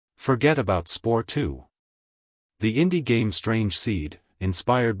Forget about Spore 2. The indie game Strange Seed,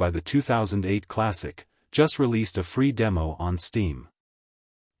 inspired by the 2008 classic, just released a free demo on Steam.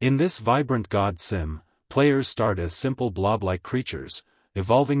 In this vibrant god sim, players start as simple blob-like creatures,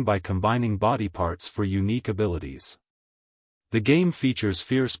 evolving by combining body parts for unique abilities. The game features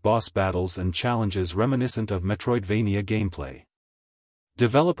fierce boss battles and challenges reminiscent of Metroidvania gameplay.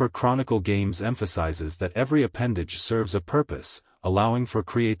 Developer Chronicle Games emphasizes that every appendage serves a purpose, allowing for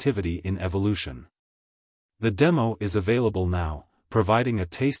creativity in evolution. The demo is available now, providing a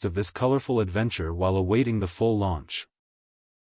taste of this colorful adventure while awaiting the full launch.